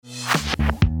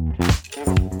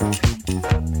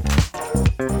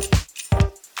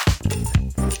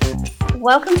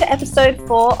Welcome to episode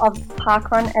 4 of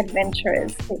Parkrun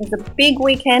Adventurers. It was a big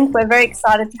weekend. We're very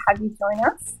excited to have you join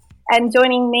us. And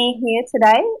joining me here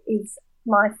today is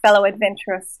my fellow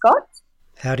adventurer, Scott.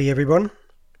 Howdy, everyone.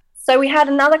 So we had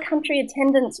another country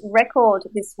attendance record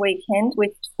this weekend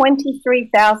with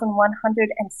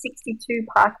 23,162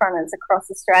 parkrunners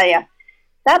across Australia.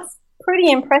 That's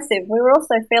pretty impressive. We were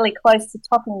also fairly close to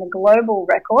topping the global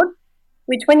record,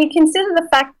 which when you consider the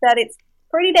fact that it's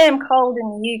pretty damn cold in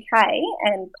the UK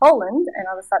and Poland and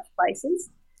other such places,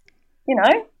 you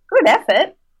know, good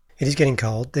effort. It is getting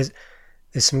cold. There's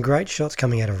some great shots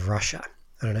coming out of Russia.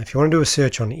 I don't know, if you want to do a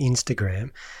search on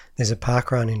Instagram, there's a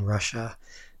parkrun in Russia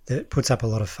that puts up a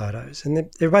lot of photos, and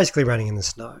they're basically running in the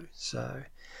snow. So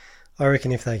I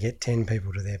reckon if they get 10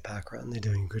 people to their parkrun, they're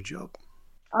doing a good job.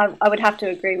 I would have to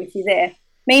agree with you there.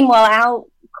 Meanwhile, our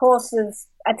courses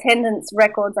attendance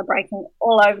records are breaking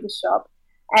all over the shop.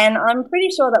 And I'm pretty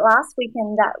sure that last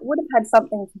weekend that would have had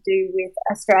something to do with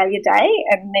Australia Day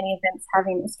and many events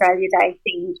having Australia Day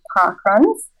themed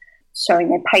parkruns, showing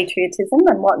their patriotism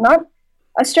and whatnot.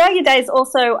 Australia Day is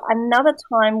also another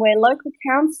time where local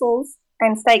councils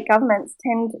and state governments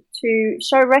tend to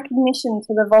show recognition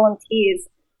to the volunteers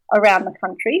around the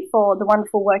country for the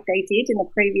wonderful work they did in the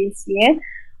previous year.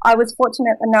 I was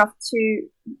fortunate enough to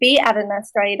be at an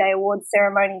Australia Day Awards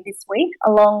ceremony this week,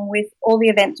 along with all the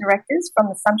event directors from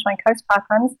the Sunshine Coast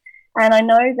Parkruns. And I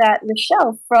know that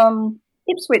Rochelle from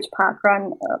Ipswich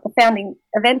Parkrun, the founding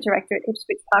event director at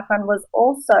Ipswich Parkrun, was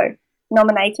also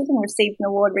nominated and received an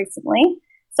award recently.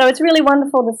 So it's really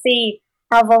wonderful to see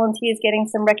our volunteers getting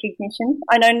some recognition.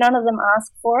 I know none of them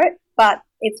ask for it, but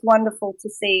it's wonderful to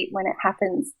see when it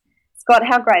happens. Scott,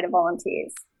 how great are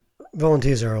volunteers?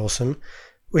 Volunteers are awesome.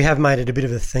 We have made it a bit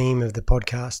of a theme of the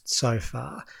podcast so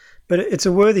far, but it's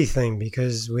a worthy theme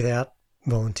because without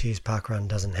volunteers, parkrun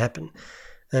doesn't happen.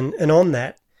 And on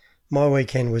that, my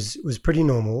weekend was pretty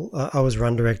normal. I was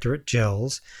run director at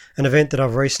Gels, an event that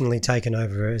I've recently taken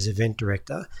over as event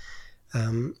director.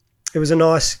 It was a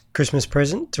nice Christmas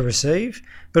present to receive,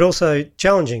 but also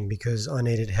challenging because I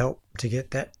needed help to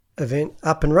get that event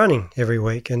up and running every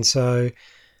week. And so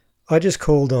I just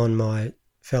called on my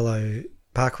fellow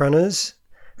parkrunners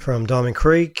from Diamond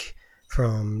Creek,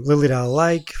 from Lilydale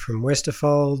Lake, from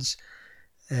Westerfolds,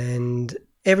 and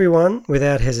everyone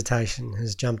without hesitation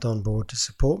has jumped on board to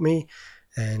support me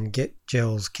and get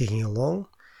Gels kicking along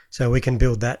so we can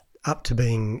build that up to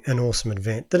being an awesome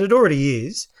event that it already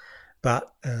is,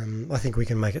 but I think we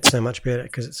can make it so much better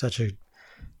because it's such a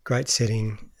great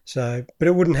setting. So, but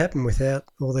it wouldn't happen without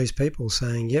all these people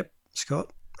saying, yep,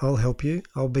 Scott, I'll help you.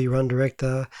 I'll be run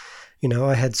director. You know,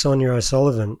 I had Sonia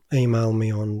O'Sullivan email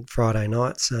me on Friday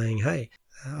night saying, hey,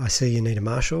 I see you need a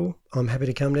marshal. I'm happy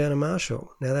to come down and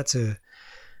marshal. Now, that's a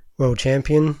world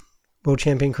champion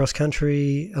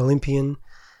cross-country, Olympian,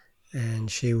 and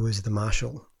she was the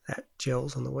marshal at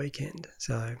Gels on the weekend.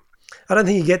 So I don't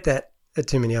think you get that at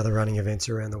too many other running events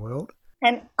around the world.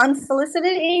 An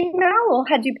unsolicited email, or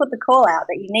had you put the call out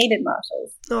that you needed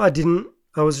marshals? No, I didn't.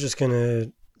 I was just going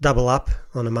to double up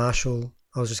on a marshal.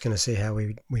 I was just going to see how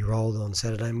we rolled on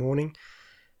Saturday morning.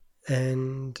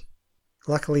 And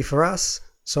luckily for us,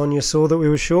 Sonia saw that we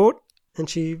were short and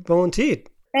she volunteered.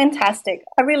 Fantastic.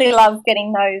 I really love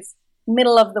getting those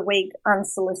middle of the week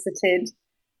unsolicited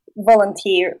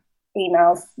volunteer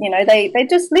emails. You know, they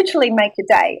just literally make your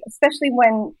day, especially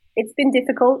when it's been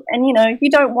difficult and, you know, you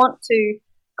don't want to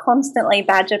constantly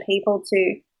badger people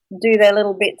to do their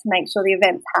little bit to make sure the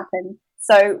events happen.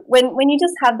 So when you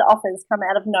just have the offers come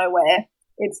out of nowhere,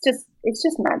 it's just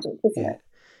magic, isn't it?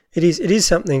 It is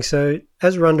something. So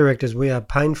as run directors, we are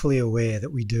painfully aware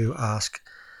that we do ask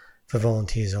for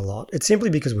volunteers a lot. It's simply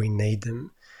because we need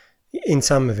them. In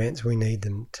some events, we need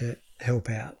them to help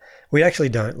out. We actually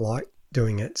don't like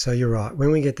doing it. So you're right.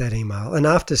 When we get that email, and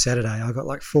after Saturday, I got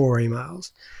like 4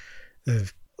 emails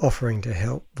of offering to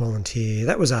help volunteer.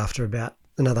 That was after about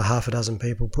another half a dozen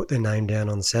people put their name down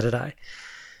on Saturday.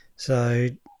 So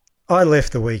I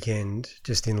left the weekend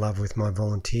just in love with my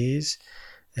volunteers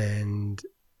and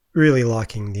really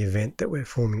liking the event that we're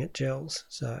forming at Gels.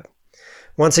 So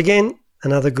once again,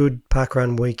 another good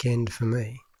parkrun weekend for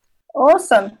me.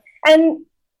 Awesome. And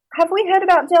have we heard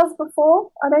about Gels before?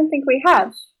 I don't think we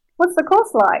have. What's the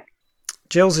course like?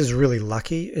 Gels is really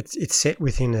lucky. It's set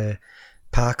within a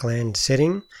parkland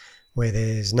setting where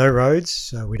there's no roads,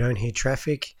 so we don't hear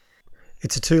traffic.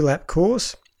 It's a 2-lap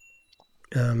course.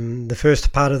 The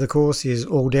first part of the course is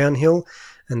all downhill,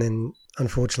 and then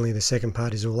unfortunately the second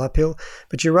part is all uphill.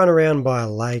 But you run around by a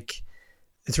lake.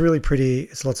 It's really pretty.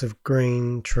 It's lots of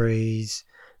green trees,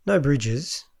 no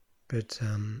bridges, but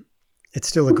it's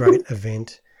still a great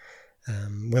event.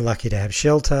 We're lucky to have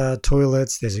shelter,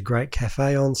 toilets, there's a great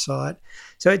cafe on site.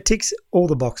 So it ticks all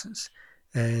the boxes.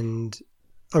 And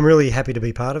I'm really happy to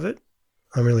be part of it.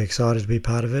 I'm really excited to be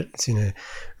part of it. It's in a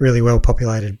really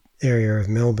well-populated area of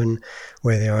Melbourne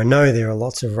where I know there are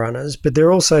lots of runners, but there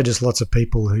are also just lots of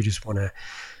people who just want to,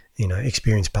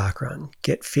 experience parkrun,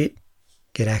 get fit,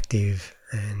 get active,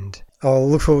 and I'll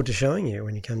look forward to showing you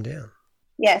when you come down.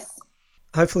 Yes.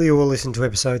 Hopefully you will listen to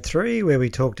episode 3 where we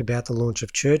talked about the launch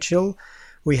of Churchill.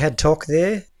 We had Toc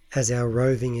there as our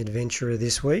roving adventurer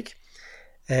this week,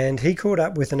 and he caught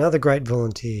up with another great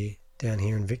volunteer down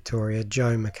here in Victoria,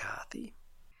 Joe McCarthy.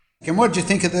 And what did you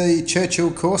think of the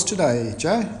Churchill course today,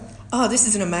 Joe? Oh, this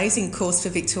is an amazing course for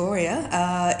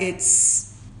Victoria. It's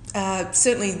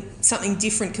certainly something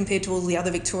different compared to all the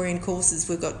other Victorian courses.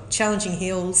 We've got challenging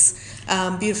hills,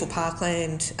 beautiful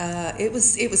parkland. It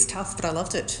was tough, but I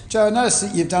loved it. Joe, I noticed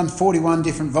that you've done 41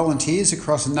 different volunteers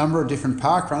across a number of different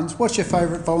parkruns. What's your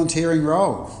favourite volunteering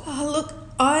role? Oh, look,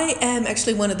 I am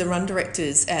actually one of the run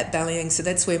directors at Ballyang, so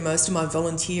that's where most of my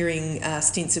volunteering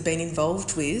stints have been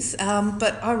involved with.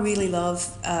 But I really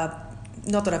love,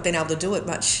 not that I've been able to do it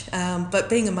much, but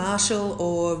being a marshal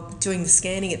or doing the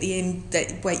scanning at the end,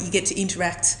 that way you get to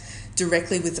interact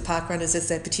directly with the parkrunners as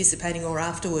they're participating or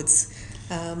afterwards.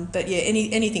 But yeah,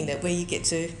 anything where you get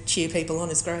to cheer people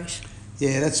on is great.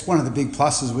 Yeah, that's one of the big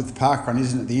pluses with the parkrun,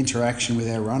 isn't it? The interaction with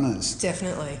our runners.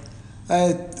 Definitely.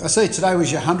 I see today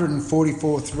was your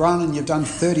 144th run and you've done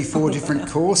 34 different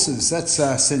courses. That's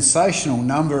a sensational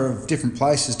number of different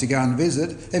places to go and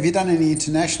visit. Have you done any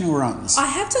international runs? I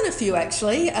have done a few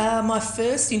actually. My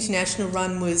first international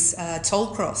run was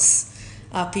Tollcross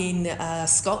up in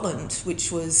Scotland,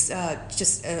 which was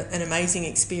just an amazing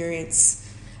experience.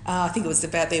 I think it was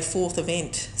about their 4th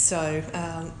event, so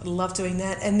loved doing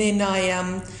that. And then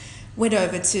I went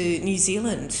over to New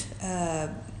Zealand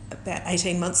about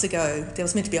 18 months ago. There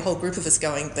was meant to be a whole group of us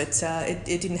going, but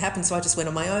it didn't happen, so I just went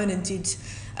on my own and did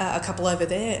a couple over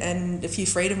there and a few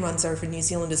freedom runs over in New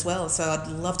Zealand as well. So I'd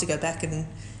love to go back and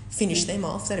finish them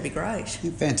off. That'd be great.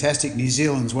 Yeah, fantastic. New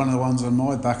Zealand's one of the ones on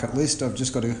my bucket list. I've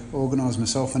just got to organise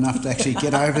myself enough to actually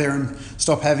get over there and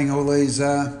stop having all these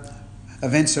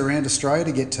events around Australia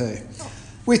to get to.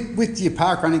 With your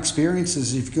parkrun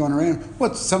experiences you've gone around,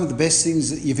 what's some of the best things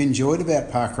that you've enjoyed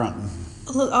about parkrun?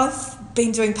 Look, I've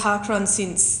been doing parkrun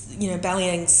since,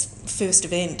 Ballyang's first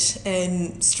event,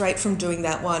 and straight from doing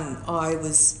that one, I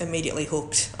was immediately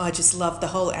hooked. I just loved the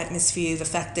whole atmosphere, the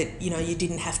fact that, you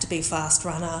didn't have to be a fast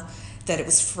runner, that it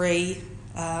was free,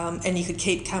 and you could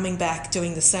keep coming back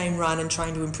doing the same run and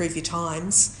trying to improve your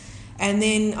times. And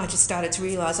then I just started to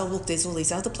realise, oh, look, there's all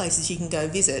these other places you can go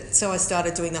visit. So I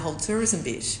started doing the whole tourism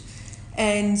bit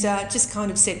and just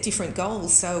kind of set different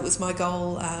goals. So it was my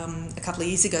goal a couple of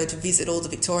years ago to visit all the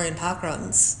Victorian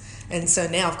parkruns. And so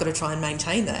now I've got to try and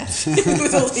maintain that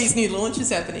with all these new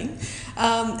launches happening.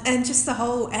 And just the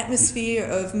whole atmosphere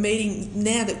of meeting,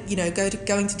 now that,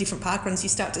 going to different parkruns, you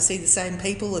start to see the same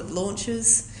people at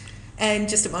launches. And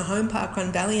just at my home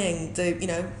parkrun, Ballyang,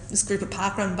 this group of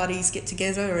parkrun buddies get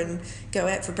together and go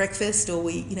out for breakfast, or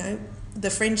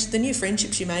the new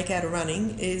friendships you make out of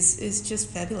running is just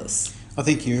fabulous. I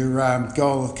think your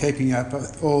goal of keeping up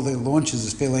all the launches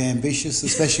is fairly ambitious,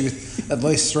 especially with at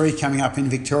least 3 coming up in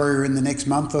Victoria in the next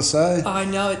month or so. I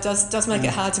know, it does make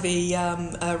it hard to be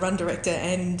a run director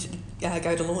and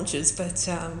go to launches, but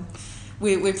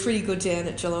we're pretty good down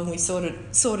at Geelong. We sort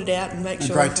it out and make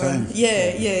sure. A great team. Yeah,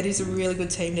 it is a really good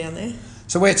team down there.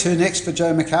 So where to next for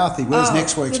Joe McCarthy? Where's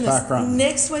next week's parkrun?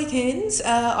 Next weekend,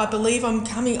 I believe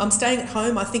I'm staying at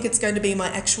home. I think it's going to be my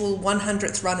actual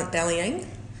 100th run at Ballyang.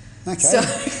 Okay. So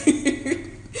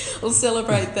we'll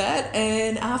celebrate that,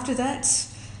 and after that,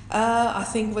 I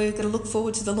think we're going to look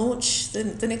forward to the launch.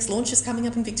 The next launch is coming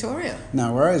up in Victoria.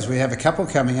 No worries. We have a couple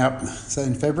coming up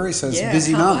in February, so it's a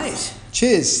busy can't month. Wait.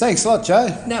 Cheers. Thanks a lot,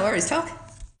 Joe. No worries, Toc.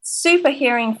 Super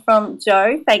hearing from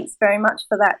Joe. Thanks very much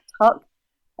for that, Toc.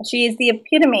 She is the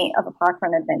epitome of a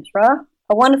parkrun adventurer,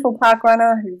 a wonderful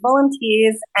parkrunner who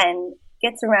volunteers and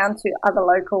gets around to other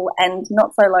local and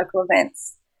not so local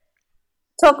events.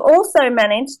 Toc also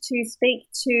managed to speak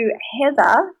to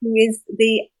Heather, who is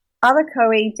the other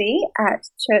co-ED at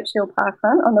Churchill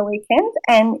Parkrun on the weekend,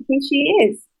 and here she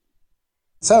is.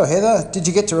 So Heather, did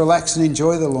you get to relax and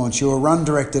enjoy the launch? You were run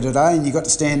director today and you got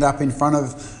to stand up in front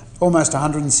of almost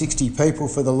 160 people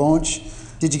for the launch.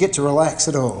 Did you get to relax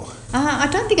at all? I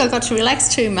don't think I got to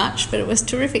relax too much, but it was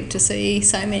terrific to see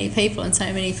so many people and so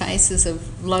many faces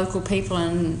of local people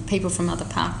and people from other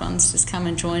parkruns just come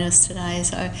and join us today.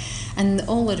 So, and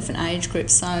all the different age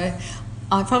groups. So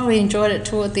I probably enjoyed it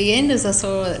toward the end as I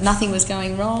saw that nothing was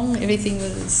going wrong. Everything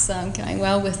was going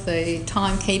well with the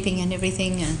timekeeping and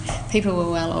everything, and people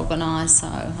were well organised, so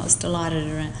I was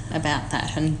delighted about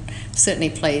that and certainly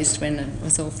pleased when it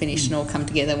was all finished and all come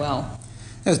together well.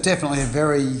 It was definitely a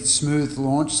very smooth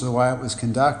launch, the way it was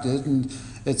conducted, and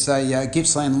it's a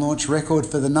Gippsland launch record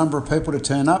for the number of people to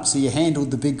turn up, so you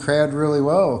handled the big crowd really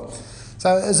well.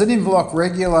 So as an Inverloch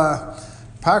regular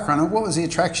parkrunner, what was the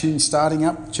attraction in starting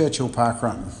up Churchill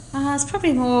Parkrun? It's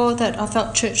probably more that I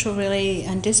felt Churchill really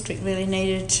and district really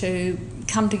needed to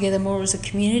come together more as a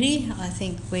community. I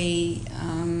think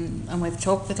and we've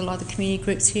talked with a lot of the community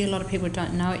groups here, a lot of people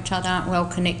don't know each other, aren't well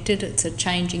connected. It's a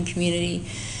changing community,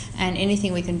 and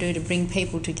anything we can do to bring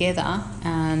people together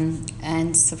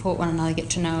and support one another,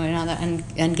 get to know one another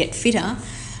and get fitter,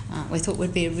 we thought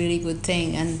would be a really good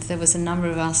thing. And there was a number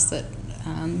of us that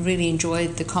really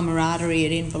enjoyed the camaraderie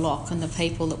at Inverloch and the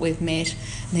people that we've met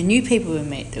and the new people we've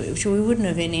met, which we wouldn't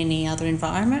have in any other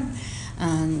environment.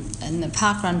 And the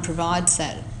parkrun provides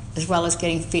that, as well as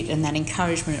getting fit and that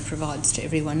encouragement it provides to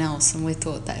everyone else. And we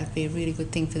thought that would be a really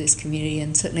good thing for this community,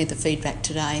 and certainly the feedback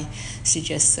today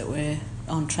suggests that we're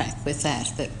on track with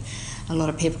that a lot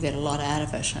of people get a lot out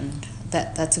of it, and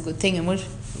that's a good thing. And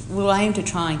we'll aim to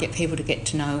try and get people to get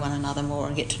to know one another more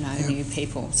and get to know new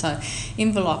people. So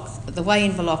Inverloch, the way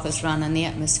Inverloch is run and the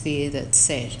atmosphere that's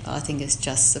set, I think is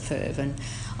just superb. And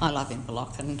I love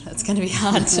Inverloch, and it's going to be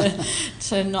hard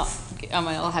to not... I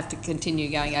mean, I'll have to continue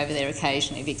going over there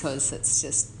occasionally because it's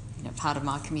just part of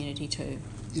my community too.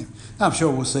 Yeah, I'm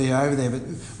sure we'll see you over there, but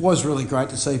it was really great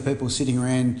to see people sitting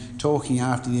around talking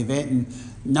after the event, and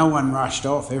no one rushed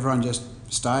off. Everyone just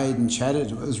stayed and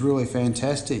chatted. It was really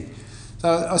fantastic.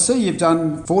 So I see you've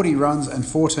done 40 runs and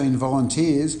 14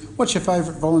 volunteers. What's your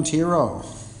favourite volunteer role?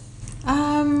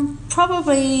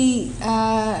 Probably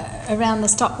around the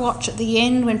stopwatch at the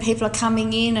end when people are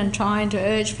coming in and trying to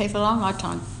urge people along. I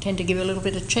tend to give a little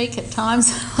bit of cheek at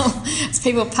times as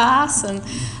people pass, and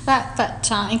that. But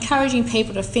encouraging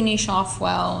people to finish off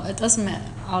well. It doesn't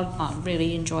matter. I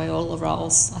really enjoy all the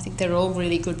roles. I think they're all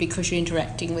really good because you're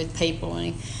interacting with people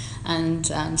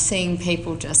and seeing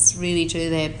people just really do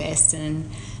their best and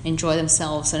enjoy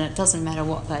themselves, and it doesn't matter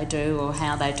what they do or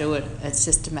how they do it. It's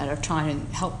just a matter of trying to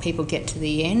help people get to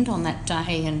the end on that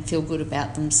day and feel good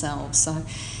about themselves. So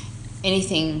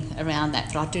anything around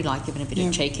that, but I do like giving a bit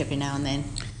of cheek every now and then.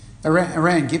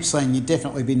 Around Gippsland, you'd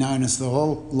definitely be known as the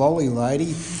lolly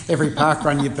lady. Every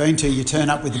parkrun you've been to, you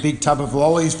turn up with a big tub of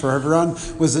lollies for everyone.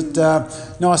 Was it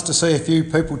nice to see a few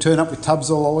people turn up with tubs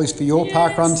of lollies for your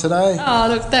parkrun today? Oh,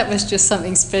 look, that was just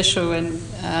something special, and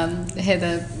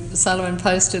Heather Sullivan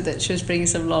posted that she was bringing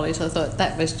some lollies. I thought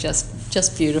that was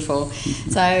just beautiful.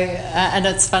 So, and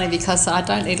it's funny because I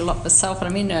don't eat a lot myself, and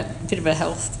I'm in a bit of a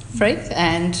health freak,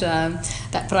 and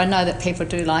but I know that people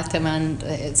do like them, and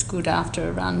it's good after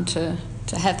a run to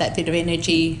have that bit of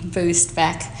energy boost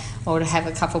back, or to have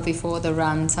a couple before the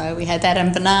run. So we had that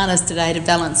and bananas today to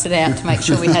balance it out, to make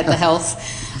sure we had the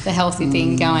healthy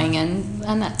thing going,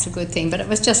 and that's a good thing. But it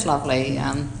was just lovely,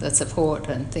 the support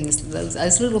and things,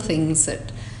 those little things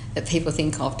that people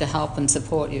think of to help and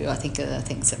support you, I think are the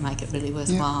things that make it really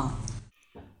worthwhile.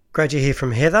 Yeah. Great to hear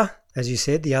from Heather, as you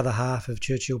said, the other half of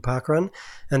Churchill Parkrun.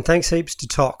 And thanks heaps to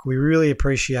TOC. We really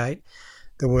appreciate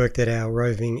the work that our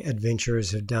roving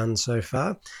adventurers have done so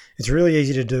far. It's really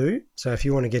easy to do. So if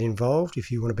you want to get involved,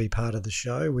 if you want to be part of the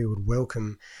show, we would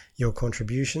welcome your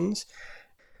contributions.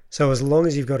 So as long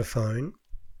as you've got a phone,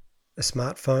 a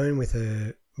smartphone with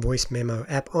a voice memo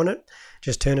app on it,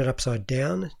 just turn it upside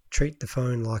down, treat the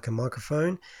phone like a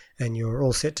microphone, and you're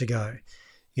all set to go.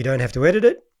 You don't have to edit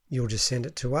it. You'll just send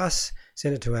it to us.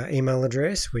 Send it to our email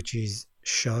address, which is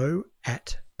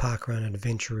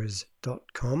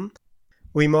show@parkrunadventurers.com.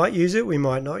 We might use it, we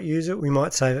might not use it, we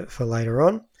might save it for later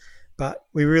on, but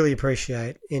we really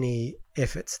appreciate any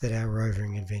efforts that our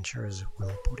roving adventurers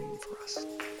will put in for us.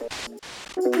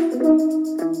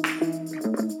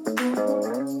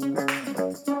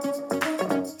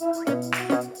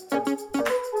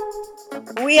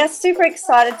 We are super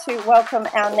excited to welcome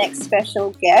our next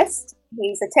special guest.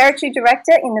 He's a territory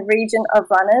director in the region of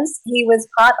runners. He was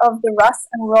part of the Russ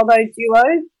and Robbo duo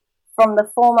from the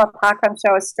former Parkrun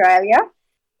Show Australia.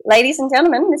 Ladies and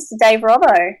gentlemen, Mr. Dave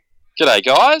Robbo. G'day,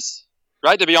 guys.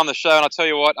 Great to be on the show, and I'll tell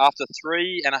you what, after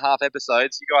 3.5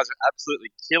 episodes, you guys are absolutely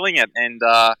killing it. And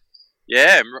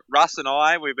Russ and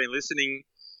I, we've been listening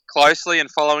closely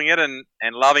and following it and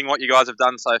loving what you guys have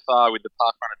done so far with the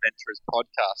Parkrun Adventurers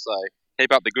podcast. So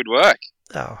keep up the good work.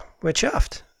 Oh, we're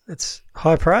chuffed. It's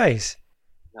high praise.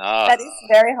 That is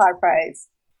very high praise.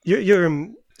 You're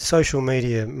a social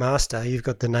media master. You've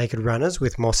got the Naked Runners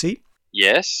with Mossy.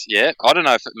 Yes, yeah. I don't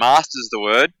know if it masters the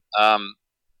word.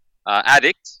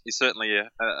 Addict is certainly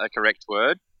a correct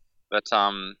word. But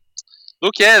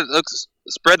look, yeah,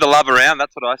 spread the love around.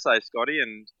 That's what I say, Scotty.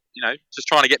 And just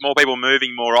trying to get more people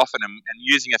moving more often and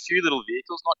using a few little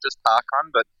vehicles, not just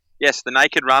parkrun, but yes, the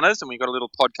Naked Runners, and we've got a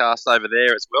little podcast over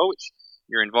there as well, which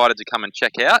you're invited to come and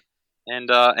check out. And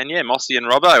yeah, Mossy and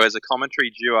Robbo as a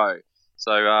commentary duo.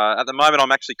 So at the moment,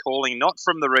 I'm actually calling not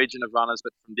from the region of runners,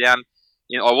 but from down,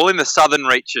 in the southern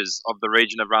reaches of the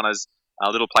region of runners,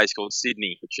 a little place called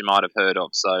Sydney, which you might have heard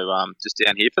of. So just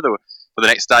down here for the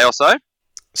next day or so.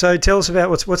 So tell us about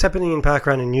what's happening in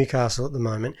parkrun in Newcastle at the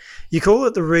moment. You call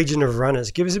it the region of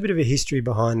runners. Give us a bit of a history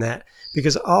behind that,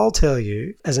 because I'll tell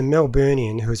you, as a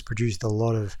Melburnian who has produced a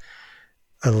lot of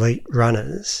elite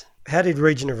runners, how did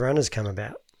region of runners come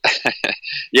about?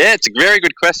 Yeah, it's a very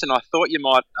good question. I thought you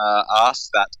might ask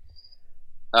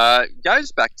that.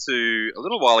 Goes back to a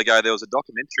little while ago. There was a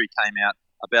documentary came out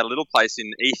about a little place in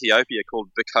Ethiopia called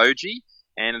Bukoji,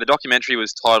 and the documentary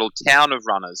was titled Town of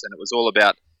Runners, and it was all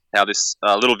about how this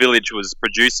little village was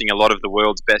producing a lot of the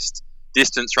world's best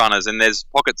distance runners, and there's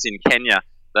pockets in Kenya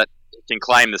that can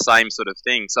claim the same sort of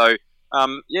thing. So,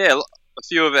 yeah, a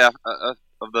few of our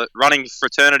of the running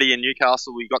fraternity in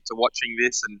Newcastle, we got to watching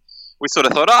this, and we sort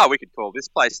of thought, we could call this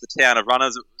place the Town of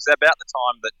Runners. It was about the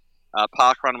time that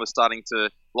parkrun was starting to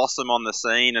blossom on the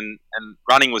scene, and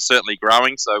running was certainly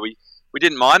growing, so we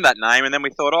didn't mind that name. And then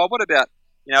we thought, what about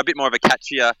a bit more of a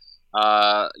catchier,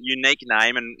 unique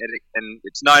name, and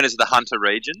it's known as the Hunter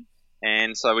region.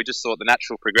 And so we just thought the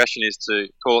natural progression is to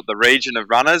call it the region of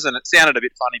runners, and it sounded a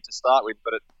bit funny to start with,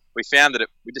 but we found that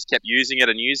we just kept using it,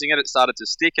 it started to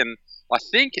stick, and I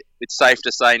think it's safe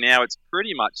to say now it's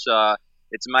pretty much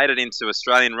it's made it into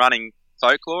Australian running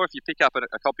folklore. If you pick up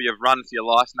a copy of Run for Your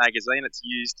Life magazine, it's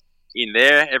used in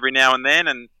there every now and then,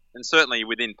 and certainly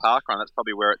within parkrun, that's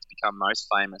probably where it's become most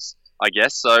famous, I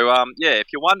guess. So, yeah, if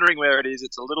you're wondering where it is,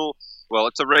 it's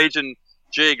a region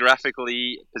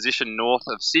geographically positioned north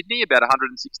of Sydney, about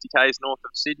 160 k's north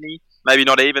of Sydney, maybe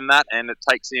not even that, and it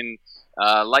takes in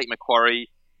Lake Macquarie,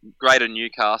 Greater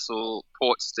Newcastle,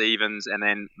 Port Stephens, and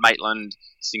then Maitland,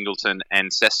 Singleton,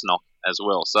 and Cessnock as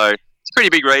well. So it's a pretty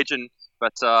big region,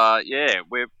 but yeah,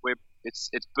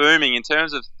 it's booming in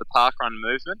terms of the parkrun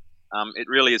movement. It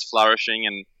really is flourishing,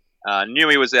 and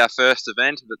Newey was our first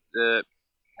event, but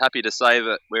happy to say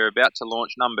that we're about to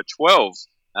launch number 12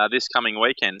 this coming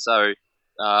weekend. So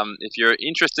if you're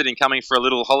interested in coming for a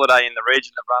little holiday in the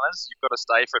region of runners, you've got to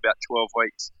stay for about 12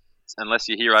 weeks, unless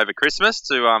you're here over Christmas,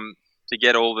 to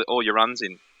get all your runs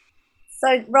in. So,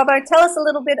 Robbo, tell us a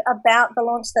little bit about the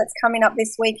launch that's coming up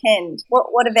this weekend.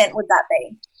 What event would that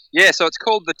be? Yeah, so it's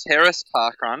called the Terrace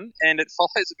Parkrun, and it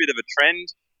follows a bit of a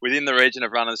trend within the region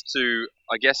of runners to,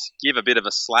 I guess, give a bit of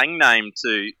a slang name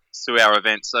to our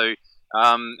event. So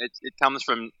it comes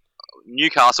from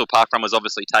Newcastle Parkrun was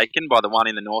obviously taken by the one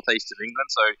in the northeast of England,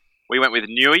 so we went with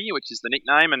Newey, which is the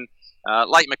nickname, and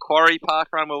Lake Macquarie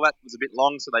Parkrun, well, that was a bit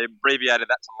long, so they abbreviated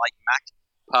that to Lake Mac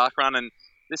Parkrun, and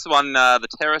this one, the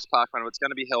Terrace Parkrun, it's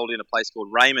going to be held in a place called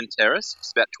Raymond Terrace.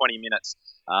 It's about 20 minutes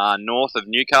north of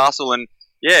Newcastle, and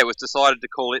yeah, it was decided to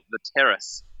call it the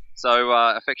Terrace. So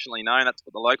affectionately known, that's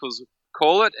what the locals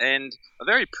call it, and a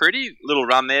very pretty little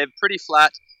run there, pretty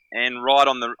flat and right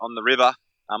on the river.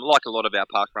 Like a lot of our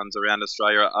parkruns around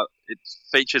Australia, it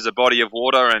features a body of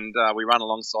water, and we run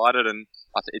alongside it, and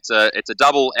it's a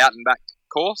double out and back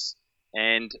course,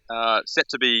 and set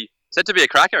to be a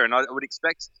cracker. And I would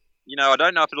expect, I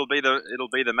don't know if it'll be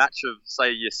the match of,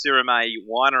 say, your Sirame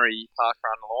Winery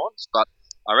parkrun launch, but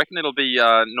I reckon it'll be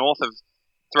north of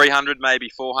 300, maybe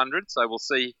 400. So we'll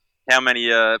see how many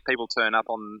people turn up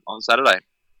on Saturday.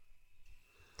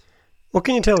 What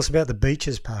can you tell us about the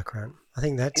Beaches Parkrun? I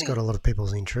think that's got a lot of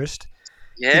people's interest.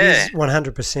 Yeah. It is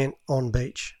 100% on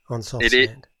beach, on soft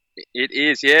sand. It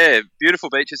is, yeah. Beautiful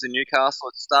beaches in Newcastle.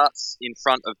 It starts in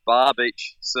front of Bar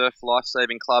Beach Surf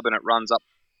Lifesaving Club, and it runs up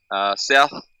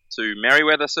south to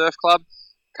Merriweather Surf Club,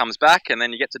 comes back, and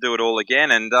then you get to do it all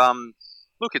again. And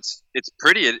look, it's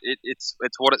pretty. It's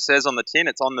what it says on the tin.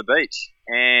 It's on the beach,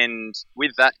 and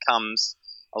with that comes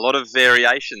a lot of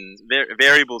variations,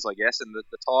 variables, I guess, and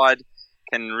the tide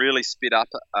can really spit up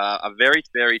a very,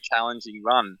 very challenging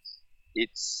run.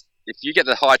 If you get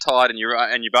the high tide and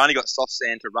you've only got soft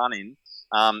sand to run in,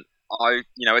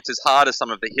 it's as hard as some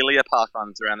of the hillier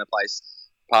parkruns around the place.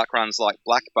 Parkruns like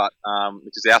Blackbutt,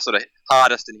 which is our sort of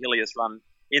hardest and hilliest run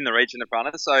in the region of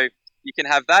runners. So you can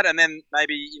have that, and then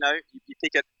maybe you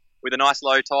pick it with a nice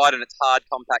low tide and it's hard,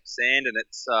 compact sand, and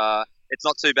it's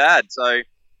not too bad. So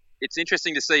it's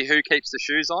interesting to see who keeps the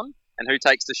shoes on and who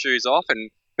takes the shoes off, and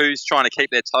who's trying to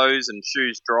keep their toes and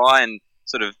shoes dry and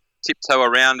sort of tiptoe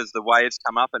around as the waves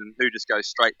come up and who just goes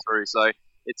straight through. So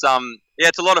it's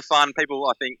it's a lot of fun. People,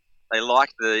 I think, they like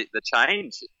the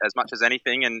change as much as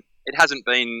anything, and it hasn't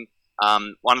been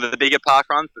one of the bigger park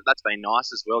runs, but that's been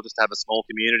nice as well, just to have a small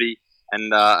community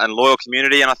and loyal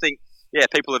community. And I think,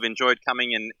 people have enjoyed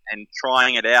coming and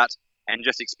trying it out and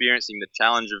just experiencing the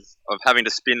challenge of having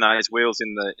to spin those wheels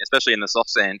especially in the soft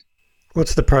sand.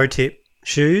 What's the pro tip?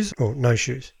 Shoes or no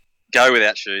shoes? Go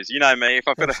without shoes. You know me. If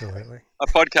I've got a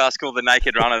podcast called The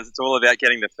Naked Runners, it's all about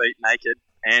getting the feet naked.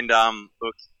 And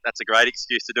look, that's a great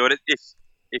excuse to do it.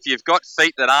 If you've got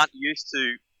feet that aren't used to,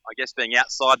 I guess, being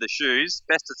outside the shoes,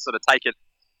 best to sort of take it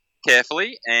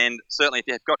carefully. And certainly if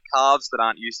you've got calves that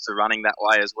aren't used to running that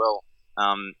way as well,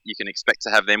 you can expect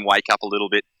to have them wake up a little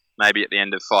bit, maybe at the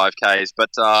end of 5Ks. But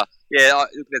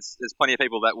there's plenty of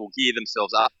people that will gear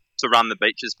themselves up to run the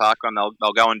beaches parkrun.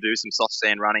 They'll go and do some soft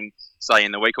sand running, say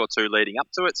in the week or two leading up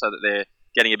to it, so that they're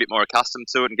getting a bit more accustomed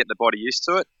to it and get the body used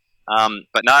to it.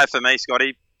 But no, for me,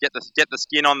 Scotty, get the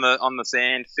skin on the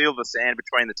sand, feel the sand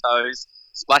between the toes,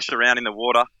 splash around in the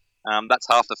water. That's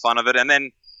half the fun of it. And then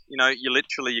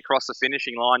you cross the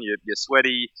finishing line. You're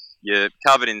sweaty, you're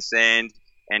covered in sand,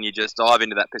 and you just dive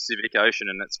into that Pacific Ocean,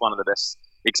 and it's one of the best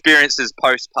experiences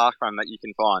post parkrun that you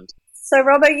can find. So,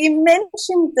 Robbo, you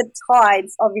mentioned the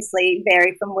tides obviously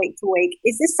vary from week to week.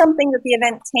 Is this something that the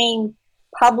event team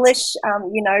publish,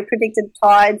 predicted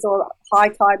tides or high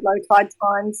tide, low tide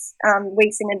times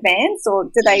weeks in advance, or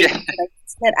do they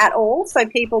it at all so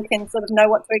people can sort of know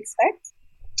what to expect?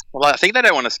 Well, I think they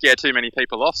don't want to scare too many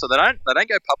people off, so they don't go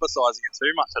publicising it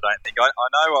too much, I don't think. I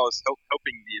know I was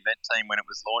helping the event team when it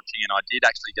was launching, and I did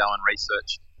actually go and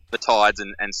research the tides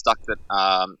and stuck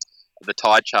the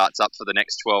tide charts up for the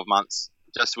next 12 months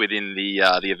just within the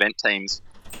event team's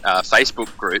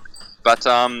Facebook group. But,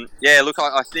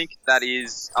 I think that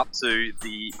is up to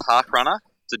the park runner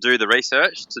to do the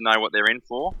research, to know what they're in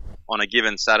for on a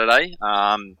given Saturday.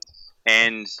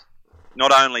 And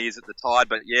not only is it the tide,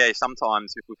 but,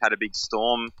 sometimes if we've had a big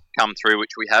storm come through,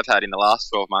 which we have had in the last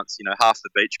 12 months, half the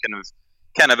beach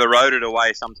can have eroded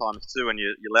away sometimes too, and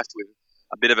you're left with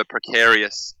a bit of a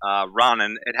precarious run.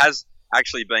 And it has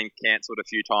actually been cancelled a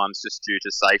few times just due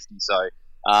to safety. So,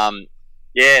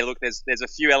 there's a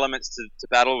few elements to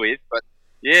battle with, but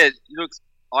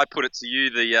I put it to you,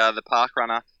 the park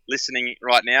runner listening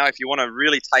right now. If you want to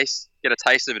really get a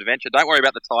taste of adventure, don't worry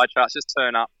about the tide charts. Just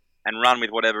turn up and run with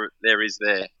whatever there is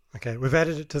there. Okay, we've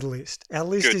added it to the list. Our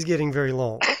list Good. is getting very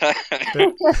long, but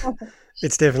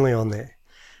it's definitely on there.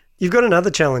 You've got another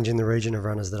challenge in the region of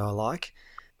runners that I like: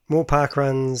 more park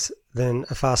runs than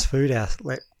a fast food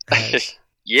outlet has.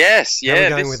 Yes, How are we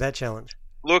going with that challenge?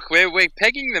 Look, we're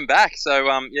pegging them back. So,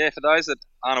 for those that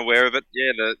aren't aware of it,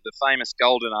 the famous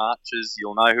Golden Arches,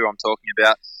 you'll know who I'm talking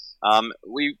about.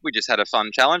 We just had a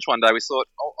fun challenge one day. We thought,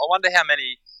 I wonder how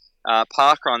many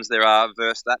park runs there are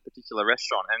versus that particular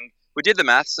restaurant. And we did the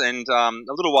maths, and a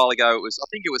little while ago, I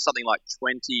think it was something like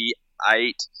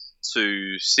 28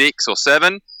 to 6 or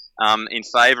 7 in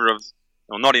favour of,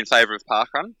 or not in favour of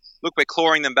parkrun. Look, we're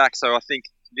clawing them back, so I think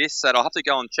this Saturday, I'll have to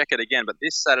go and check it again, but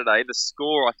this Saturday, the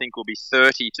score, I think, will be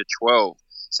 30 to 12.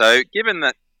 So given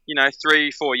that,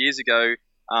 3-4 years ago,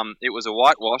 it was a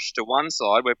whitewash to one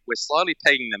side, we're slowly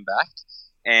pegging them back.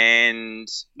 And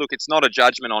look, it's not a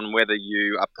judgment on whether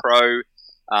you are pro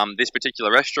this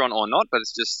particular restaurant or not, but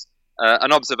it's just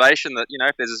an observation that,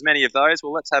 if there's as many of those,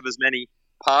 well, let's have as many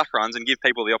park runs and give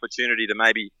people the opportunity to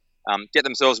maybe get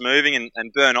themselves moving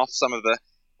and burn off some of the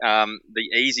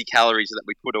easy calories that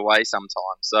we put away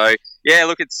sometimes. So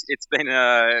look, it's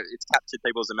captured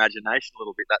people's imagination a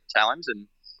little bit, that challenge, and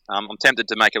I'm tempted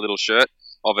to make a little shirt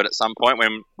of it at some point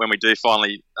when we do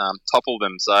finally topple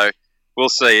them. So we'll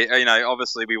see.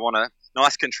 Obviously we want a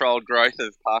nice controlled growth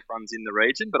of park runs in the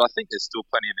region, but I think there's still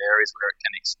plenty of areas where it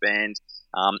can expand.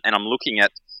 And I'm looking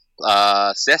at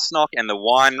Cessnock and the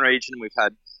wine region. We've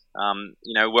had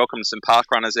welcomed some park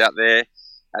runners out there.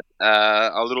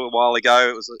 A little while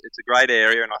ago, it's a great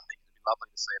area, and I think it'd be lovely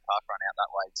to see a park run out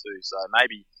that way too. So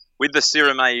maybe with the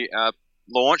Sirame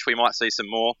launch, we might see some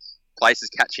more places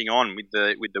catching on with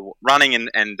the running and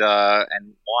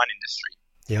wine industry.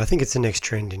 Yeah, I think it's the next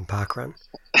trend in parkrun.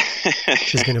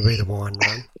 It's going to be the wine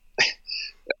run.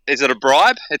 Is it a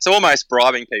bribe? It's almost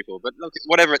bribing people, but look,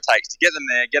 whatever it takes to get them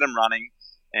there, get them running,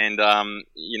 and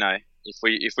if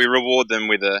we reward them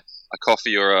with a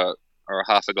coffee or a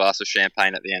half a glass of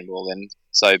champagne at the end, well then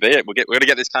so be it. We're going to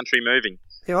get this country moving.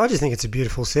 Yeah, I just think it's a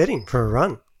beautiful setting for a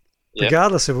run,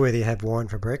 regardless of whether you have wine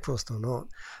for breakfast or not.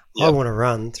 Yep. I want to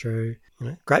run through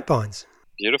grapevines,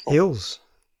 beautiful hills.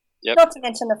 Yep. Not to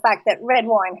mention the fact that red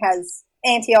wine has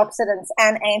antioxidants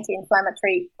and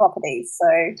anti-inflammatory properties.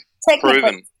 So Technically,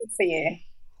 Proven. it's good for you.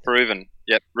 Proven.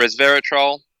 Yep.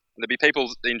 Resveratrol. There'll be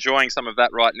people enjoying some of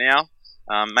that right now,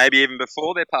 maybe even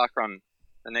before their parkrun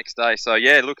the next day. So,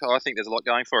 yeah, look, I think there's a lot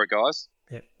going for it, guys.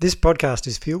 Yeah. This podcast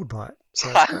is fueled by it.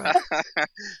 So that's great.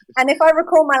 And if I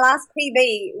recall, my last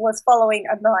PB was following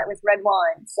a night with red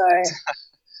wine. So,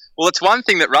 Well, it's one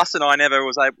thing that Russ and I never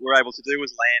were able to do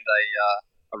was land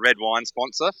a red wine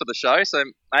sponsor for the show. So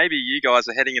maybe you guys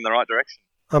are heading in the right direction.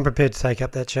 I'm prepared to take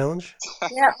up that challenge.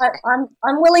 yeah,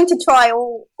 I'm willing to try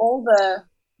all the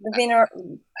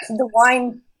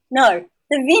wine. No,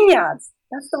 the vineyards.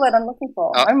 That's the word I'm looking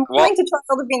for. I'm willing to try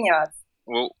all the vineyards.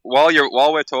 Well,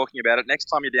 while we're talking about it, next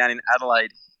time you're down in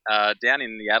Adelaide, down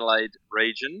in the Adelaide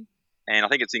region, and I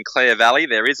think it's in Clare Valley,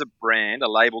 there is a brand, a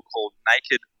label called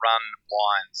Naked Run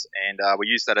Wines, and we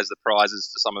used that as the prizes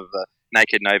for some of the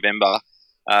Naked November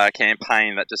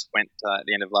campaign that just went at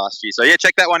the end of last year. So, yeah,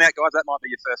 check that one out, guys. That might be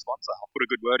your first sponsor. I'll put a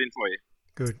good word in for you.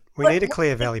 Good. We need a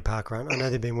Clare Valley park run. I know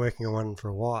they've been working on one for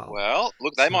a while. Well,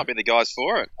 look, they might be the guys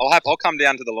for it. I'll come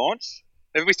down to the launch.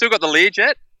 Have we still got the lead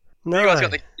yet? No, you guys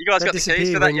got the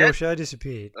keys for that when yet? Your show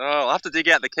disappeared. Oh, I'll have to dig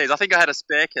out the keys. I think I had a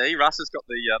spare key. Russ has got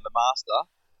the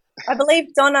master. I believe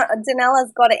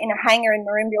Danella's got it in a hangar in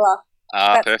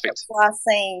Marimbula. Perfect. That's last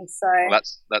seen. So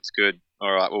that's good.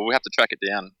 All right. Well, we have to track it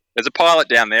down. There's a pilot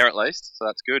down there at least, so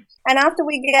that's good. And after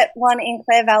we get one in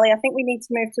Clare Valley, I think we need to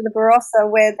move to the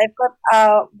Barossa, where they've got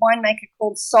a winemaker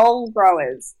called Soul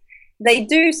Growers. They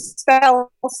do spell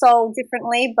soul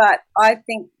differently, but I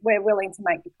think we're willing to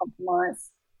make the compromise.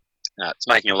 It's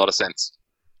making a lot of sense.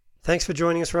 Thanks for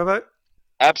joining us, Robbo.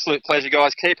 Absolute pleasure,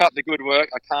 guys. Keep up the good work.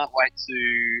 I can't wait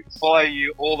to follow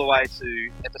you all the way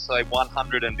to episode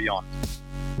 100 and beyond.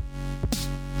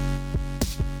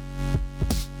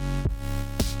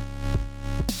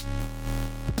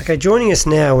 Okay, joining us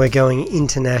now, we're going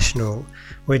international.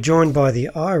 We're joined by the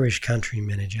Irish country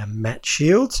manager, Matt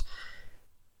Shields.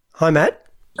 Hi, Matt.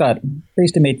 Scott,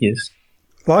 pleased to meet you.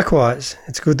 Likewise.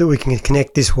 It's good that we can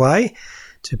connect this way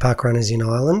to parkrunners in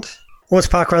Ireland. What's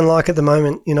parkrun like at the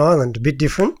moment in Ireland? A bit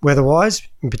different, weather-wise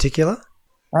in particular?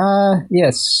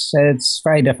 Yes, it's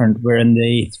very different. We're in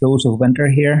the throes of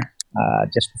winter here.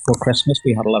 Just before Christmas,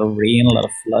 we had a lot of rain, a lot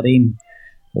of flooding,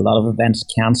 a lot of events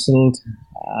cancelled.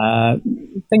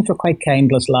 Things were quite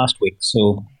kindless last week,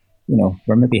 so,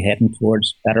 we're maybe heading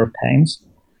towards better times.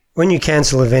 When you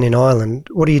cancel an event in Ireland,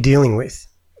 what are you dealing with?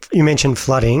 You mentioned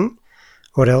flooding.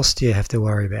 What else do you have to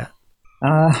worry about?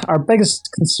 Our biggest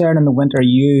concern in the winter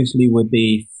usually would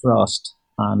be frost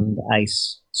and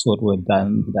ice. So it would,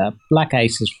 black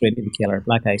ice is really the killer.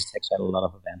 Black ice takes out a lot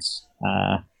of events.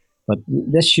 But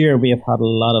this year we have had a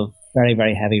lot of very,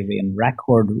 very heavy rain,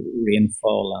 record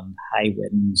rainfall and high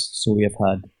winds. So we have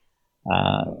had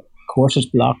courses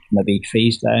blocked, maybe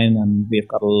trees down, and we've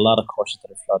got a lot of courses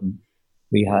that are flooding.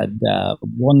 We had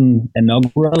one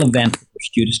inaugural event that was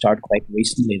due to start quite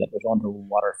recently that was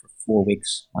underwater for 4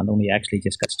 weeks and only actually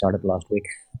just got started last week.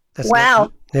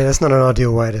 Wow. That's not an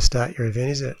ideal way to start your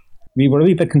event, is it? We were a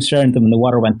wee bit concerned that when the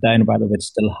water went down whether we'd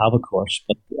still have a course,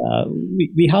 but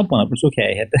we had one. It was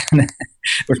okay. It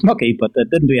was mucky, but it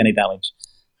didn't do any damage.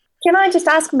 Can I just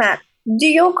ask, Matt, do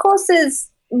your courses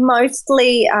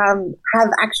mostly have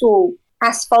actual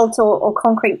asphalt or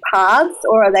concrete paths,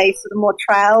 or are they sort of more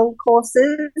trail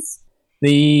courses?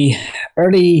 The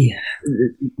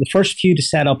first few to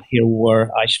set up here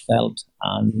were asphalt,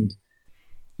 and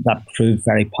that proved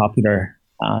very popular.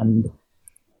 And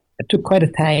it took quite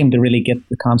a time to really get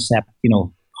the concept,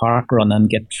 parkrun and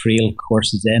get trail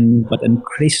courses in. But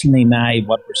increasingly now,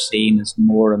 what we're seeing is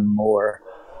more and more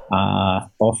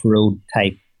off-road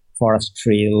type forest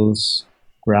trails,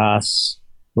 grass.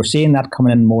 We're seeing that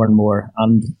coming in more and more,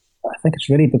 and I think it's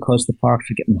really because the parks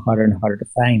are getting harder and harder to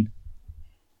find.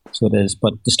 So it is.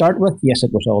 But to start with, yes,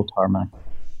 it was all tarmac.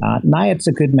 Now it's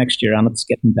a good mixture, and it's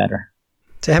getting better.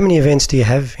 So how many events do you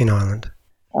have in Ireland?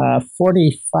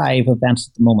 45 events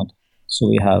at the moment. So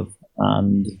we have,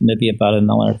 and maybe about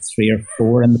another 3 or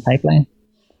 4 in the pipeline.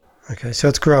 Okay, so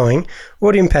it's growing.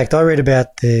 What impact, I read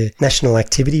about the National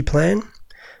Activity Plan.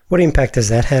 What impact has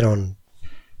that had on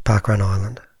Parkrun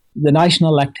Ireland? The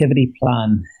National Activity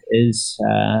Plan is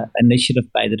an initiative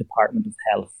by the Department of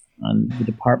Health, and the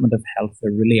Department of Health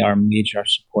are really our major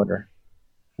supporter.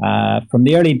 From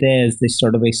the early days, they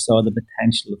sort of saw the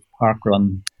potential of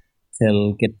parkrun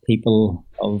to get people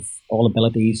of all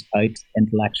abilities out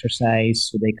into exercise,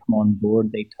 so they come on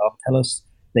board, they talk to us.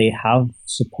 They have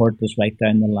supported us right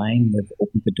down the line. They've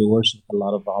opened the doors with a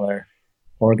lot of other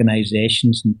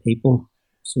organisations and people,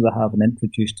 so they have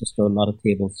introduced us to a lot of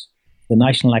tables. The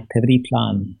National Activity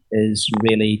Plan is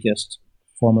really just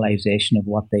formalisation of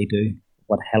what they do.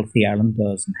 what Healthy Ireland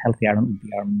does, and Healthy Ireland would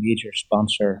be our major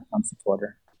sponsor and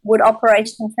supporter. Would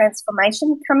Operation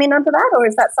Transformation come in under that, or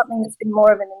is that something that's been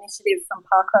more of an initiative from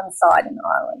Parkrun's side in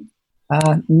Ireland?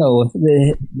 No,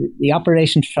 the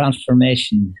Operation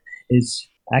Transformation is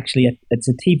actually it's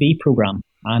a TV program,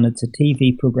 and it's a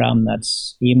TV program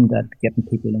that's aimed at getting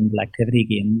people into activity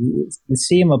again. It's the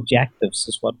same objectives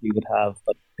as what we would have,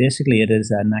 but basically it is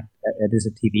a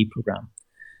TV program.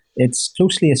 It's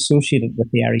closely associated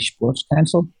with the Irish Sports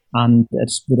Council, and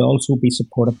it would also be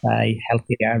supported by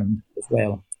Healthy Ireland as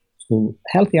well. So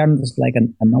Healthy Ireland is like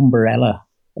an umbrella.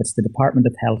 It's the Department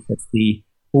of Health. It's the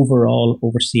overall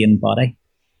overseeing body.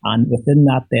 And within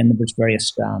that, then, there's various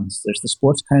strands. There's the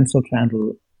Sports Council trying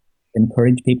to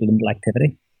encourage people into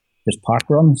activity. There's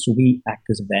parkrun, so we act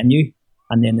as a venue.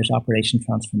 And then there's Operation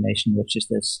Transformation, which is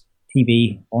this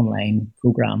TV online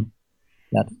program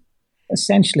that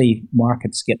essentially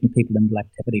markets getting people into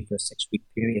activity for a 6-week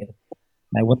period.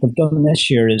 Now, what they've done this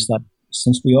year is that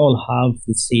since we all have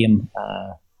the same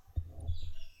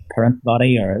parent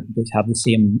body, or they have the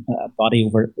same body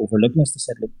overlooking us, they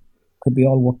said, look, could we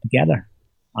all work together?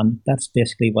 And that's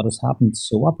basically what has happened.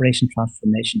 So Operation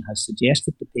Transformation has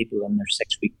suggested to people in their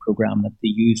 6-week program that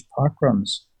they use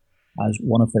parkruns as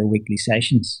one of their weekly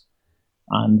sessions.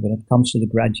 And when it comes to the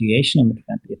graduation on the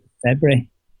 20th of February,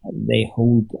 they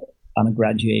hold on a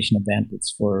graduation event.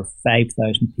 It's for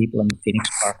 5,000 people in the Phoenix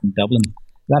Park in Dublin.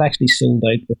 That actually sold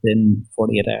out within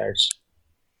 48 hours.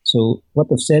 So what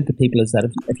they've said to people is that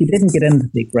if you didn't get into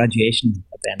the graduation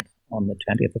event on the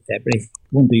 20th of February,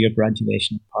 you won't do your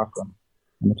graduation at Parkrun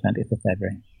on the 20th of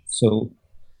February. So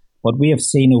what we have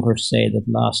seen over, say, the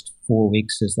last 4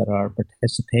 weeks is that our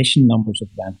participation numbers have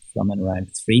went from around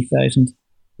 3,000.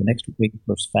 The next week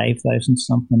was 5,000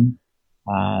 something.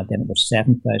 Then it was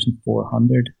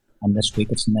 7,400. And this week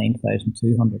it's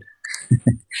 9,200.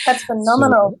 That's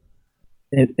phenomenal.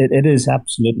 So it is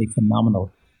absolutely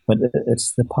phenomenal. But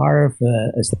it's the power of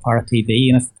TV,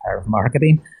 and it's the power of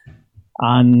marketing.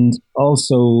 And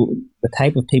also the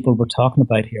type of people we're talking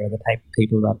about here are the type of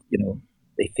people that,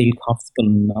 they feel comfortable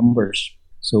in numbers.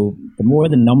 So the more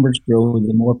the numbers grow,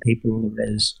 the more people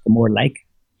there is, the more like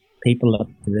people that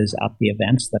there is at the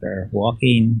events that are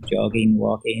walking, jogging,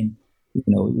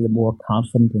 the more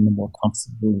confident and the more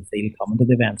comfortable they feel coming to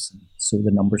the events. And so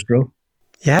the numbers grow.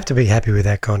 You have to be happy with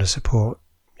that kind of support.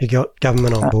 You got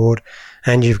government on board,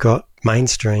 and you've got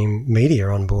mainstream media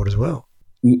on board as well.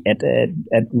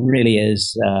 It really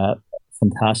is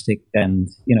fantastic, and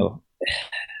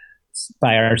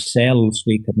by ourselves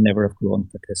we could never have grown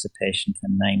participation to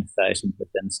 9,000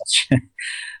 within such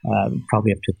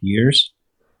probably have took years,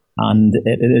 and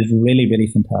it is really, really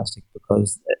fantastic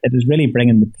because it is really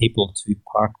bringing the people to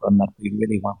parkrun that we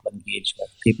really want to engage with.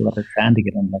 People that are trying to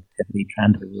get into activity,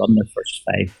 trying to run their first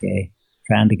 5K,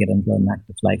 trying to get into an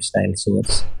active lifestyle. So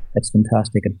it's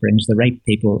fantastic. It brings the right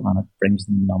people and it brings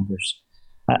them numbers.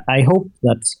 I hope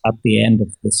that at the end of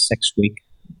this 6-week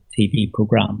TV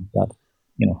program that,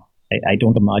 I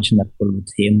don't imagine that we'll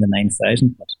retain the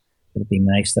 9,000, but it'll be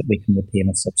nice that we can retain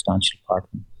a substantial part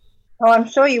of them. Oh, I'm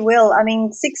sure you will. I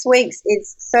mean, 6 weeks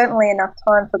is certainly enough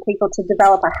time for people to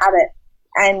develop a habit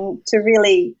and to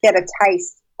really get a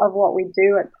taste of what we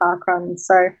do at parkrun.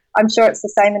 So I'm sure it's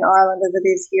the same in Ireland as it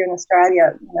is here in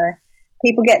Australia.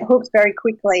 People get hooked very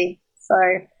quickly. So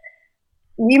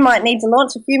you might need to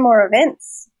launch a few more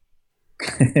events.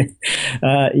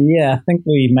 Yeah, I think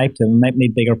we might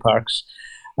need bigger parks.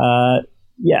 I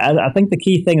think the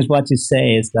key thing is what you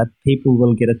say is that people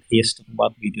will get a taste of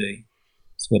what we do.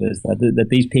 So it is that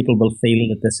these people will feel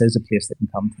that this is a place they can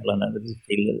come to, and that they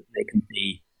feel that they can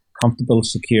be comfortable,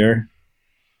 secure,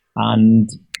 and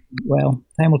well,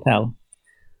 time will tell.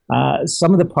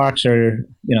 Some of the parks are,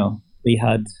 we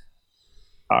had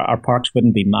our parks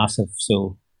wouldn't be massive,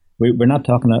 so we're not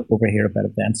talking over here about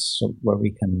events where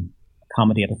we can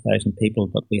accommodate 1,000 people,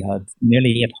 but we had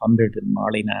nearly 800 in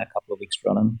Marley now a couple of weeks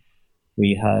running.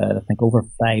 We had, I think, over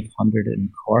 500 in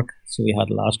Cork, so we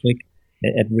had last week.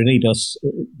 It really does.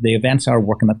 The events are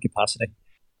working at capacity.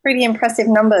 Pretty impressive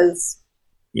numbers.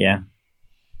 Yeah.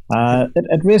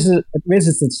 It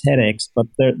raises its headaches, but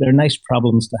they're nice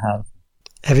problems to have.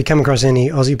 Have you come across any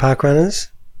Aussie park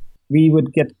runners? We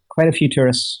would get quite a few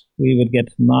tourists. We would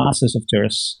get masses of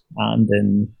tourists, and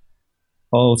in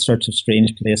all sorts of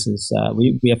strange places.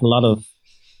 We have a lot of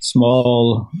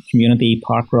small community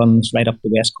park runs right up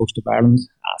the west coast of Ireland.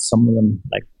 Some of them,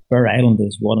 like Burr Island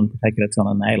is one in particular. It's on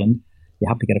an island. You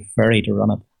have to get a ferry to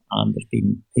run it, and there's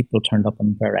been people turned up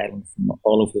on Burr Island from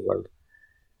all over the world.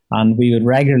 And we would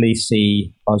regularly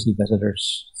see Aussie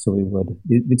visitors. So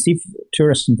we'd see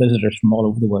tourists and visitors from all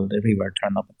over the world everywhere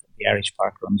turn up at the Irish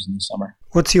park runs in the summer.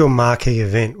 What's your marquee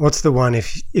event? What's the one,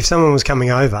 if someone was coming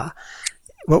over,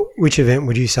 which event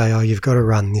would you say, you've got to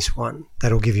run this one?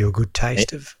 That'll give you a good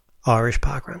taste of Irish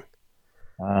parkrun.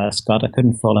 Scott, I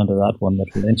couldn't fall into that one.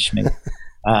 That'll lynch me.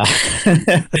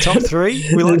 The top three?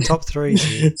 We like top threes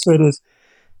here. So it is.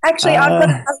 Actually, I've got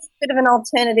a bit of an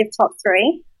alternative top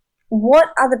three. What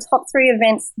are the top three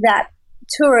events that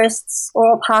tourists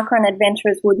or parkrun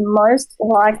adventurers would most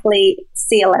likely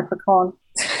see a leprechaun?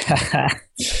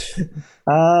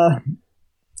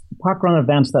 Parkrun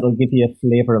events that'll give you a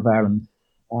flavour of Ireland.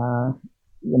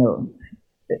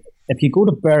 If you go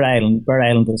to Bear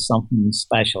Island is something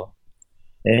special.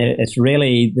 It's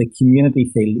really the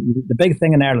community feel. The big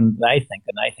thing in Ireland that I think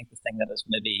the thing that is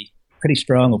maybe pretty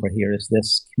strong over here is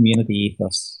this community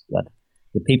ethos that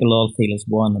the people all feel as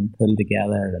one and pull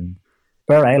together. And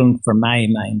Bear Island, for my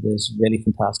mind, is really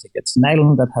fantastic. It's an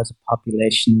island that has a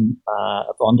population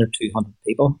of under 200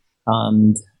 people,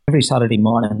 and every Saturday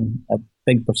morning, a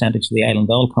big percentage of the island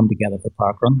all come together for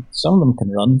parkrun. Some of them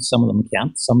can run, some of them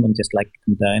can't. Some of them just like to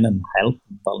come down and help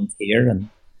and volunteer and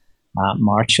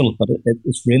marshal, but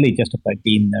it's really just about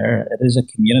being there. It is a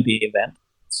community event.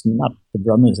 It's not, the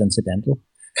run is incidental.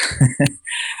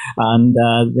 And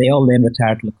they all then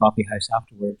retire to the coffee house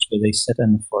afterwards, where they sit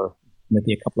in for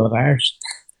maybe a couple of hours.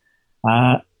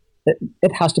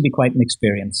 It has to be quite an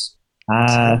experience.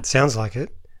 Sounds like it.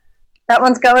 That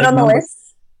one's going on the list.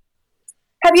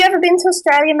 Have you ever been to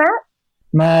Australia, Matt?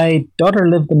 My daughter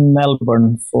lived in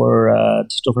Melbourne for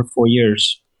just over 4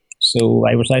 years. So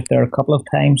I was out there a couple of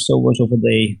times, so it was over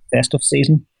the festive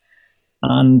season.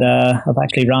 And I've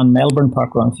actually ran Melbourne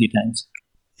parkrun a few times.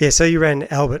 Yeah, so you ran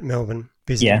Albert Melbourne,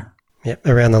 busy. Yeah. Yep,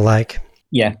 around the lake.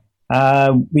 Yeah.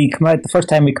 We come out, the first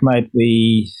time we come out,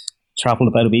 we travelled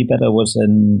about a wee bit. I was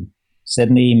in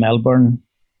Sydney, Melbourne,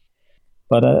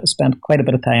 but I spent quite a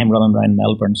bit of time running around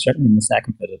Melbourne, certainly in the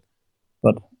second visit.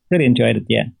 But really enjoyed it,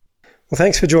 yeah. Well,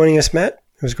 thanks for joining us, Matt.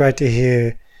 It was great to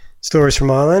hear stories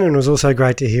from Ireland, and it was also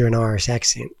great to hear an Irish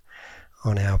accent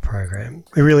on our program.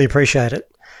 We really appreciate it.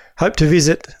 Hope to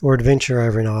visit or adventure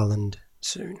over in Ireland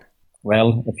soon.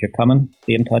 Well, if you're coming,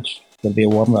 be in touch. There'll be a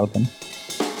warm welcome.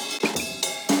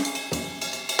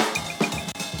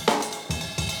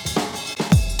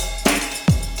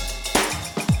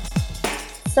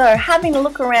 So, having a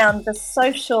look around the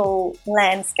social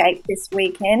landscape this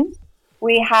weekend,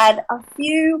 we had a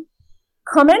few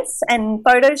comments and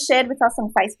photos shared with us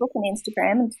on Facebook and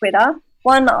Instagram and Twitter.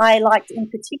 One I liked in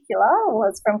particular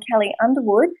was from Kelly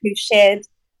Underwood, who shared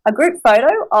a group photo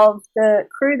of the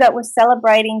crew that was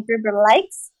celebrating Bibra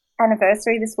Lake's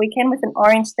anniversary this weekend with an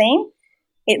orange theme.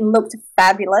 It looked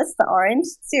fabulous, the orange.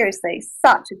 Seriously,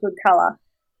 such a good colour.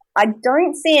 I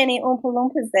don't see any Oompa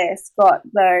Loompas there, Scott,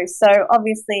 though, so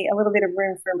obviously a little bit of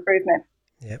room for improvement.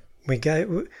 Yep.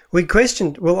 I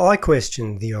questioned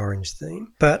the orange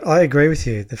theme, but I agree with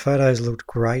you. The photos looked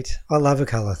great. I love a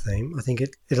colour theme. I think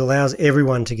it allows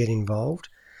everyone to get involved,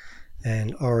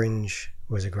 and orange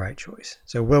was a great choice.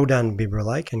 So well done, Bibra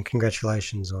Lake, and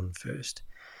congratulations on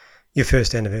your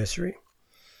first anniversary.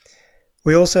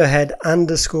 We also had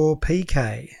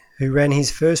 _PK, who ran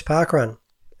his first parkrun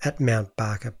at Mount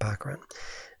Barker Parkrun,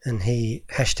 and he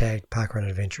hashtagged Parkrun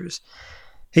Adventurers.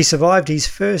 He survived his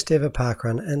first ever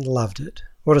parkrun and loved it.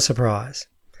 What a surprise.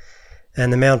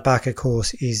 And the Mount Barker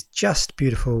course is just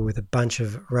beautiful with a great bunch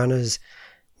of runners,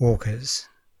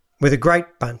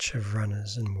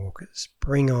 and walkers.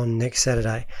 Bring on next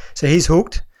Saturday. So he's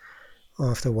hooked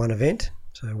after one event.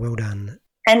 So well done.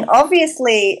 And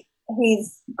obviously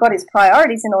he's got his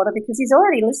priorities in order because he's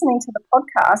already listening to the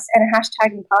podcast and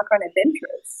hashtagging Parkrun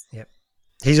Adventurers. Yep.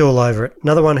 He's all over it.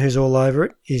 Another one who's all over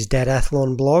it is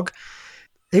Dadathlon Blog.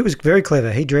 He was very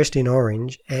clever. He dressed in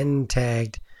orange and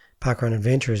tagged Parkrun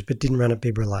Adventurers but didn't run at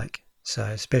Bibra Lake.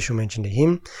 So special mention to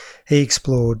him. He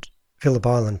explored Phillip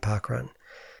Island Parkrun.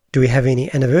 Do we have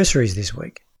any anniversaries this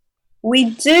week? We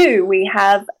do. We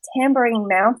have Tamborine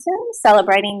Mountain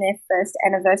celebrating their first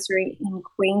anniversary in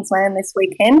Queensland this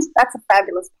weekend. That's a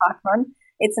fabulous parkrun.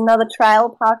 It's another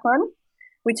trail parkrun,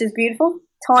 which is beautiful.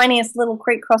 Tiniest little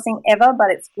creek crossing ever, but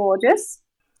it's gorgeous.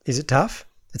 Is it tough?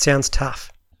 It sounds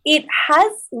tough. It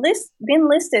has been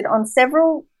listed on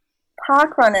several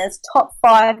parkrunners' top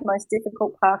 5 most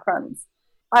difficult parkruns.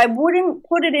 I wouldn't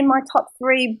put it in my top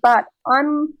 3, but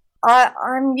I'm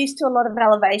used to a lot of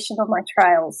elevation on my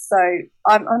trails, so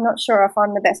I'm not sure if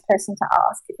I'm the best person to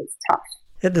ask if it's tough.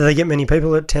 Do they get many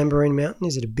people at Tamborine Mountain?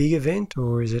 Is it a big event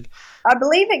or is it? I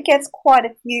believe it gets quite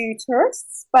a few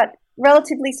tourists, but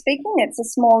relatively speaking, it's a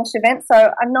smallish event, so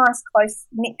a nice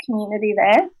close-knit community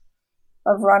there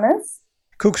of runners.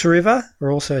 Cooks River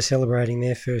are also celebrating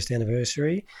their first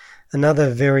anniversary.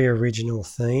 Another very original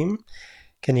theme.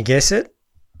 Can you guess it?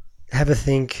 Have a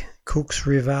think. Cooks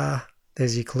River.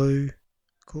 There's your clue.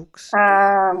 Cooks.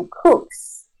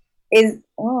 Cooks is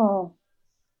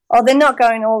they're not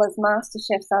going all as master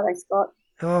chefs, are they, Scott?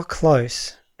 Oh,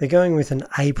 close. They're going with an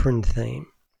apron theme.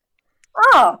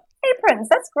 Oh, aprons.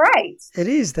 That's great. It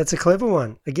is. That's a clever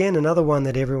one. Again, another one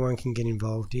that everyone can get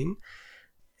involved in.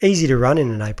 Easy to run in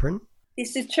an apron.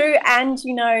 This is true, and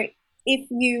if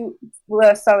you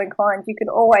were so inclined, you could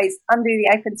always undo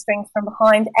the apron strings from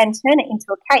behind and turn it into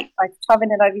a cape by shoving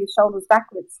it over your shoulders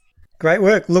backwards. Great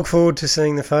work. Look forward to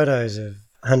seeing the photos of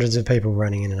hundreds of people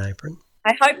running in an apron.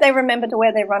 I hope they remember to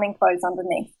wear their running clothes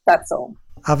underneath. That's all.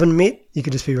 Oven mitt. You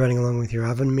could just be running along with your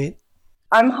oven mitt.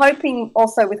 I'm hoping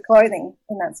also with clothing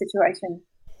in that situation.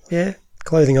 Yeah,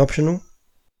 clothing optional.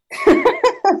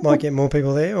 Might get more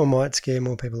people there or might scare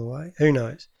more people away. Who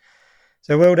knows?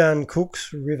 So well done,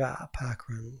 Cooks River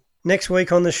Parkrun. Next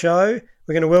week on the show,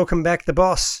 we're going to welcome back the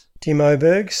boss, Tim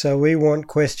Oberg. So we want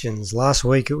questions. Last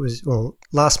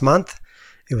month,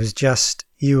 it was just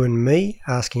you and me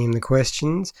asking him the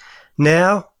questions.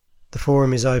 Now, the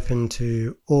forum is open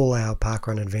to all our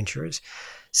parkrun adventurers.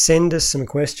 Send us some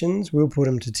questions. We'll put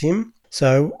them to Tim.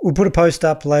 So we'll put a post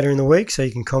up later in the week so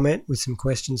you can comment with some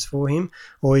questions for him,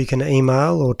 or you can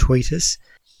email or tweet us.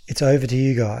 It's over to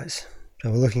you guys. So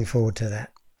we're looking forward to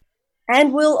that.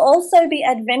 And we'll also be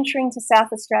adventuring to South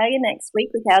Australia next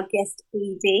week with our guest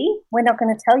ED. We're not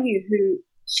going to tell you who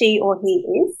she or he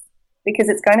is because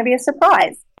it's going to be a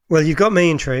surprise. Well, you've got me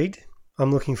intrigued.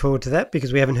 I'm looking forward to that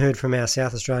because we haven't heard from our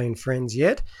South Australian friends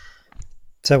yet.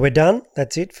 So we're done.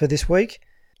 That's it for this week.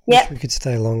 Yep. Wish we could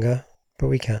stay longer, but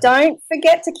we can't. Don't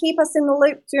forget to keep us in the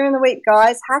loop during the week,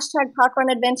 guys.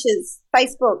 #Parkrun Adventures,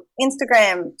 Facebook,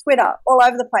 Instagram, Twitter, all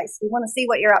over the place. We want to see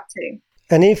what you're up to.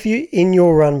 And if you, in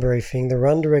your run briefing, the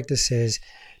run director says,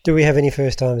 do we have any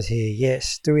first timers here?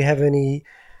 Yes. Do we have any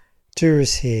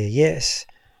tourists here? Yes.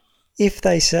 If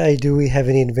they say, do we have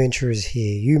any adventurers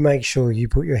here? You make sure you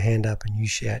put your hand up and you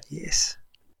shout yes.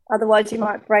 Otherwise, you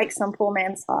might break some poor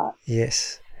man's heart.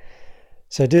 Yes.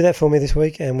 So do that for me this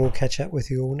week and we'll catch up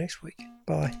with you all next week.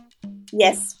 Bye.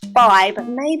 Yes, bye, but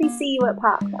maybe see you at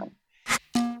Parkrun.